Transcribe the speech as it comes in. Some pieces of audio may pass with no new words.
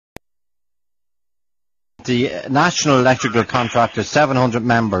The National Electrical Contractors, 700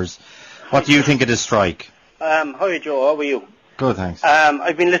 members. What do you think of this strike? Hi Joe, how are you? Good, thanks.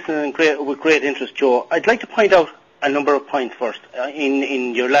 I've been listening with great interest, Joe. I'd like to point out a number of points first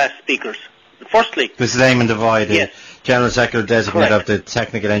in your last speakers. Firstly... This is Eamon Devine, the yes. General Secretary Designate of the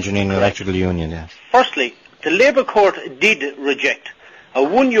Technical Engineering and Electrical Union. Yeah. Firstly, the Labour Court did reject a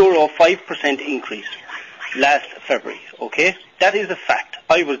 €1 5% increase last February, okay? That is a fact.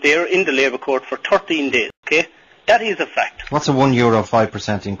 I was there in the Labour Court for 13 days, okay? That is a fact. What's a €1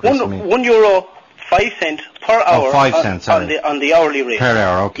 5% increase? €1 5 cents per hour. Oh, 5 cents, on the hourly rate. Per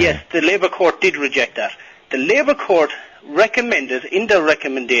hour, okay. Yes, the Labour Court did reject that. The Labour Court recommended in their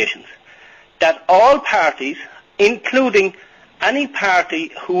recommendations that all parties, including any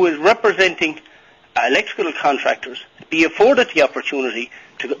party who is representing electrical contractors, be afforded the opportunity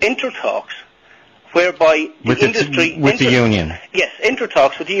to enter talks whereby the industry... With the union? Yes, enter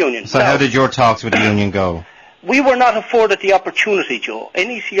talks with the union. So how did your talks with the union go? We were not afforded the opportunity, Joe.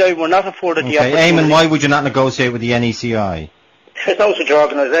 NECI were not afforded the opportunity. Eamon, why would you not negotiate with the NECI? There's no such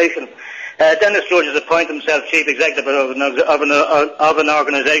organisation. Dennis Judge has appointed himself chief executive of an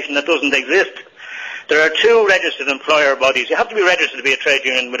organisation that doesn't exist. There are two registered employer bodies. You have to be registered to be a trade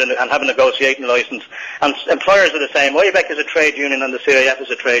union and have a negotiating licence. And employers are the same. IBEC is a trade union and the CIF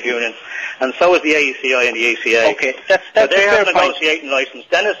is a trade union. And so is the AECI and the ACA. Okay, that's so they have a negotiating licence.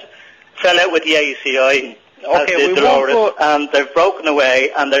 Dennis fell out with the AECI. And they've broken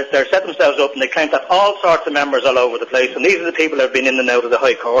away and they're set themselves up and they claim to have all sorts of members all over the place. And these are the people that have been in and out of the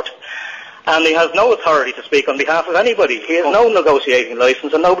High Court. And he has no authority to speak on behalf of anybody. He has no negotiating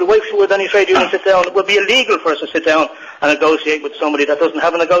licence, and nobody. Why would any trade union sit down? It would be illegal for us to sit down and negotiate with somebody that doesn't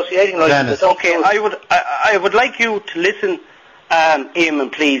have a negotiating licence. Okay, I would like you to listen,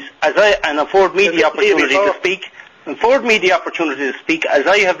 Eamon, please, and afford me the opportunity to speak. Afford me the opportunity to speak, as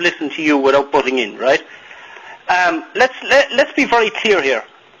I have listened to you without butting in. Right? Let's be very clear here.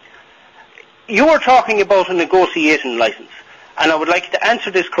 You are talking about a negotiating licence. And I would like you to answer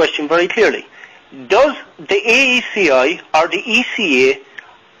this question very clearly. Does the AECI or the ECA,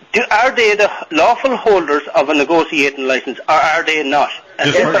 are they the lawful holders of a negotiating licence, or are they not?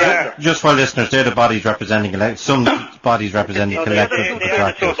 Just for listeners, they're the bodies representing, some bodies representing electrical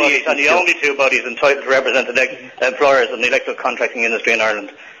contractors. And the only two bodies entitled to represent the employers in the electrical contracting industry in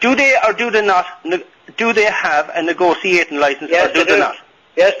Ireland. Do they or do they not? Do they have a negotiating licence or do they not?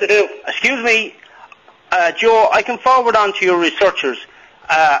 Yes, they do. Excuse me. Joe, I can forward on to your researchers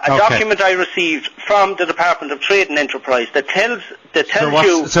a document I received from the Department of Trade and Enterprise that tells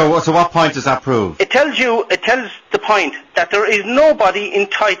you. So what point does that prove? It tells the point that there is nobody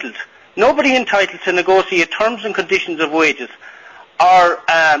entitled to negotiate terms and conditions of wages or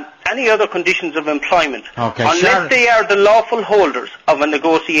any other conditions of employment unless they are the lawful holders of a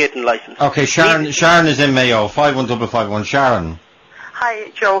negotiating licence. Okay, Sharon is in Mayo, 51551. Sharon.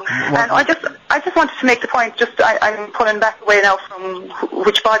 Hi, Joe. And I just wanted to make the point. I'm pulling back away now from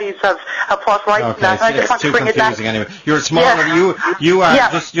which bodies have what rights. Okay, I just want to bring it back. Anyway. You're a small. You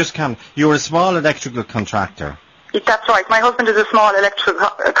are You're a small electrical contractor. That's right. My husband is a small electrical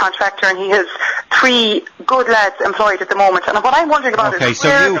contractor, and he has 3 good lads employed at the moment. And what I'm wondering about is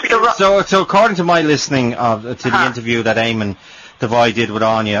so according to my listening to the interview that Eamon Devine did with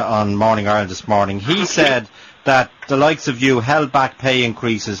Anya on Morning Ireland this morning, he said that the likes of you held back pay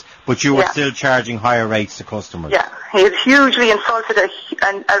increases, but you were still charging higher rates to customers. Yeah, he has hugely insulted a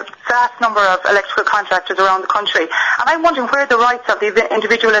vast number of electrical contractors around the country. And I'm wondering where the rights of the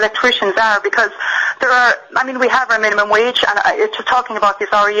individual electricians are, because we have our minimum wage, and it's just talking about this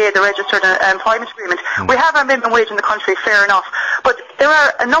REA, the Registered Employment Agreement. We have our minimum wage in the country, fair enough. But there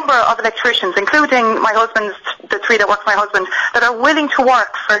are a number of electricians, including my husband's, the 3 that work for my husband, that are willing to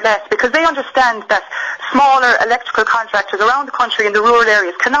work for less because they understand that smaller electrical contractors around the country in the rural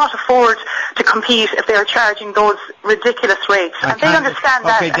areas cannot afford to compete if they are charging those ridiculous rates. And they understand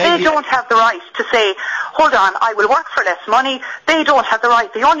that. And they don't have the right to say, hold on, I will work for less money. They don't have the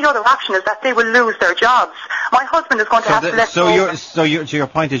right. The only other option is that they will lose their jobs. My husband is going to have to let go. So your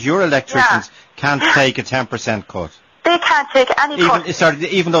point is your electricians can't take a 10% cut? They can't take any cut.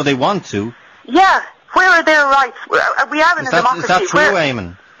 Even though they want to? Yeah. Where are their rights? We are in a democracy. Is that true,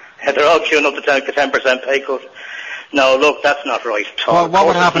 Eamon? They're all queuing up to take a 10% pay cut. No, look, that's not right at all. Well, what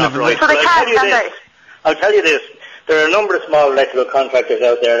would happen if... So they can't, can they? I'll tell you this. There are a number of small electrical contractors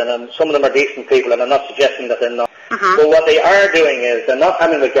out there, and some of them are decent people, and I'm not suggesting that they're not. But what they are doing is they're not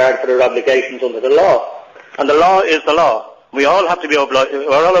having regard for their obligations under the law. And the law is the law. We all have to be obliged.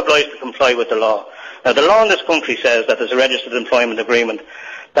 We're all obliged to comply with the law. Now, the law in this country says that there's a registered employment agreement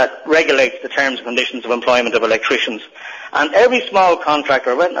that regulates the terms and conditions of employment of electricians. And every small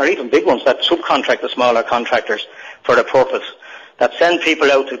contractor, or even big ones that subcontract the smaller contractors for the purpose, that send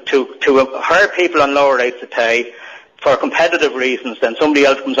people out to hire people on lower rates of pay for competitive reasons, then somebody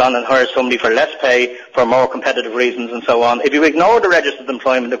else comes on and hires somebody for less pay for more competitive reasons and so on. If you ignore the registered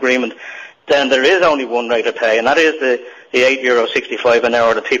employment agreement, then there is only one rate of pay, and that is the €8.65 an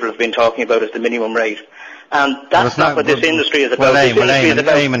hour that people have been talking about as the minimum rate. And that's not what this industry is about. This industry is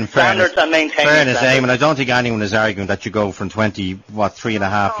about standards and maintaining standards. Eamon, I don't think anyone is arguing that you go from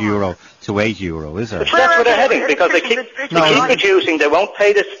 €3.5 to €8, is there? But that's where they're heading, because they keep reducing. They won't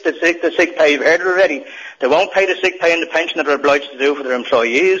pay the sick pay. You've heard it already. They won't pay the sick pay and the pension that they're obliged to do for their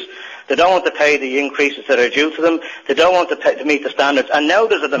employees. They don't want to pay the increases that are due to them. They don't want to meet the standards. And now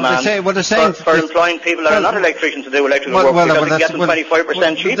there's a demand for employing people that are not electricians to do electrical work because they can get them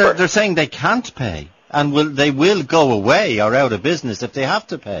 25% cheaper. They're saying they can't pay, and they will go away or out of business if they have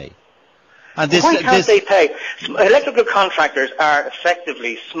to pay. And why can't they pay? Electrical contractors are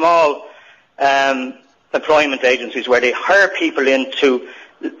effectively small employment agencies where they hire people in to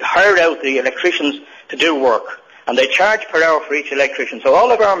hire out the electricians to do work. And they charge per hour for each electrician. So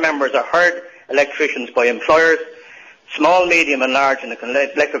all of our members are hired electricians by employers, small, medium and large in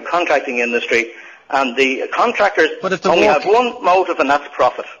the electrical contracting industry. And the contractors only have one motive, and that's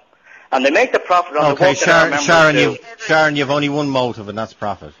profit. And they make the profit on the work that our members do. Sharon, you've only one motive, and that's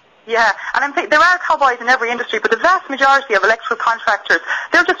profit. Yeah, and I'm thinking there are cowboys in every industry, but the vast majority of electrical contractors,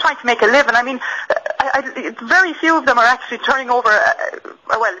 they're just trying to make a living. I mean, very few of them are actually turning over,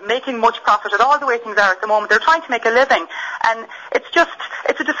 making much profit at all the way things are at the moment. They're trying to make a living, and it's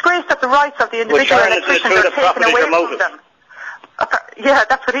a disgrace that the rights of the individual electricians are taken away from them. Yeah,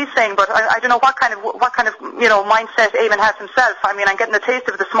 that's what he's saying, but I don't know what kind of mindset Eamon has himself. I mean, I'm getting a taste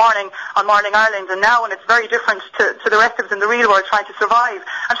of it this morning on Morning Ireland, and it's very different to the rest of us in the real world trying to survive.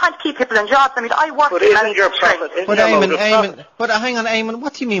 I'm trying to keep people in jobs. I mean, I work in manufacturing. But hang on, Eamon,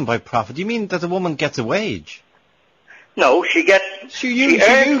 what do you mean by profit? Do you mean that the woman gets a wage? No, she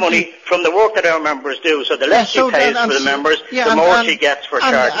earns money from the work that our members do. So the less she pays for the members, the more she gets for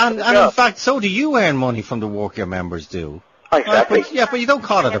charging. And in fact, so do you earn money from the work your members do. Exactly. But you don't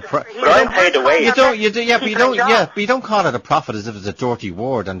call it a profit. But I'm paid a wage. But you don't call it a profit as if it's a dirty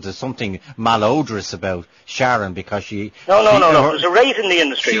word and there's something malodorous about Sharon because she. No. There's a rate in the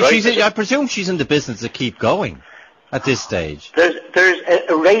industry, right? I presume she's in the business to keep going at this stage. There's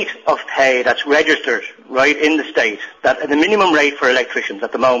a rate of pay that's registered right in the state. That the minimum rate for electricians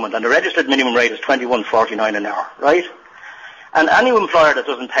at the moment, and the registered minimum rate is $21.49 an hour, right? And any employer that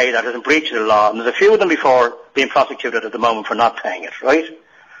doesn't pay that is in breach of the law, and there's a few of them before being prosecuted at the moment for not paying it, right?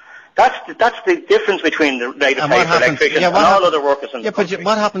 That's the difference between the rate of pay for electricians and all other workers in the country. But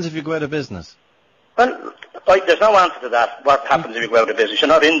what happens if you go out of business? Well, there's no answer to that. What happens if you go out of business? You're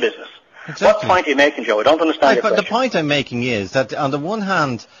not in business. Exactly. What point are you making, Joe? I don't understand your question. The point I'm making is that on the one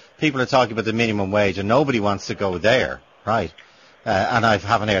hand, people are talking about the minimum wage and nobody wants to go there, right? And I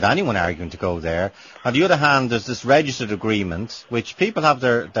haven't heard anyone arguing to go there. On the other hand, there's this registered agreement, which people have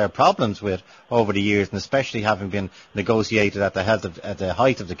their problems with over the years, and especially having been negotiated at the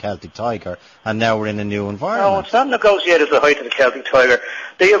height of the Celtic Tiger, and now we're in a new environment. No, it's not negotiated at the height of the Celtic Tiger.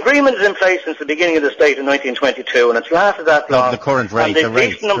 The agreement is in place since the beginning of the state in 1922, and it's lasted that long. The current rate, and the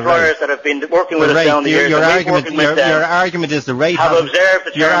decent employers that have been working with us down the years, your argument is the rate have observed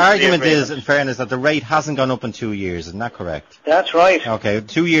the terms. Your argument is, in fairness, that the rate hasn't gone up in 2 years. Isn't that correct? That's right. Okay,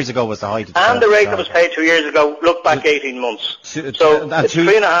 2 years ago was the height of the And the rate that was paid 2 years ago, look back 18 months. So it's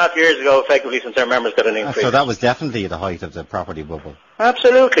 3.5 years ago, effectively, since our members got an increase. So that was definitely the height of the property bubble.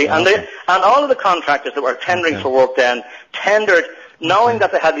 Absolutely. Okay. And all of the contractors that were tendering for work then tendered knowing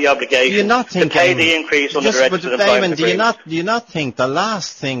that they had the obligation to pay the increase under the registered employment agreement. Do you not think the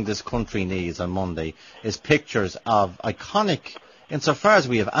last thing this country needs on Monday is pictures of iconic, insofar as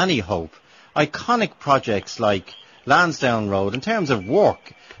we have any hope, iconic projects like Lansdowne Road, in terms of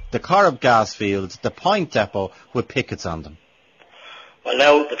work, the Corrib gas fields, the Point Depot, with pickets on them? Well,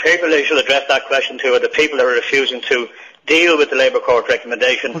 now, the people who should address that question to are the people that are refusing to deal with the Labour Court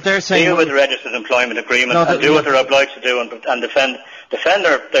recommendation, deal with the registered employment agreement, and do what they're obliged to do and defend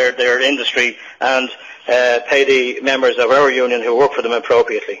their industry and pay the members of our union who work for them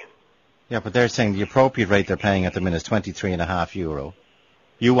appropriately. Yeah, but they're saying the appropriate rate they're paying at the minute is €23.5.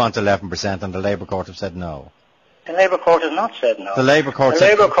 You want 11%, and the Labour Court have said no. The Labour Court has not said no. The Labour Court has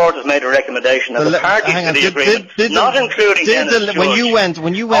made a recommendation that the parties to the agreement, not including Dennis Judge when you went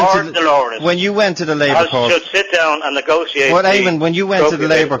to the Labour Court, should sit down and negotiate. But Eamon, when you went to the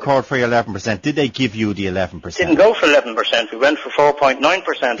Labour Court for your 11%, did they give you the 11%? Didn't go for 11%. We went for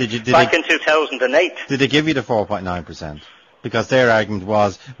 4.9% back in 2008. Did they give you the 4.9%? because their argument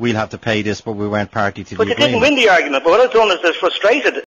was we'll have to pay this, but we weren't party to the agreement. But they didn't win the argument. But what I've done is they're frustrated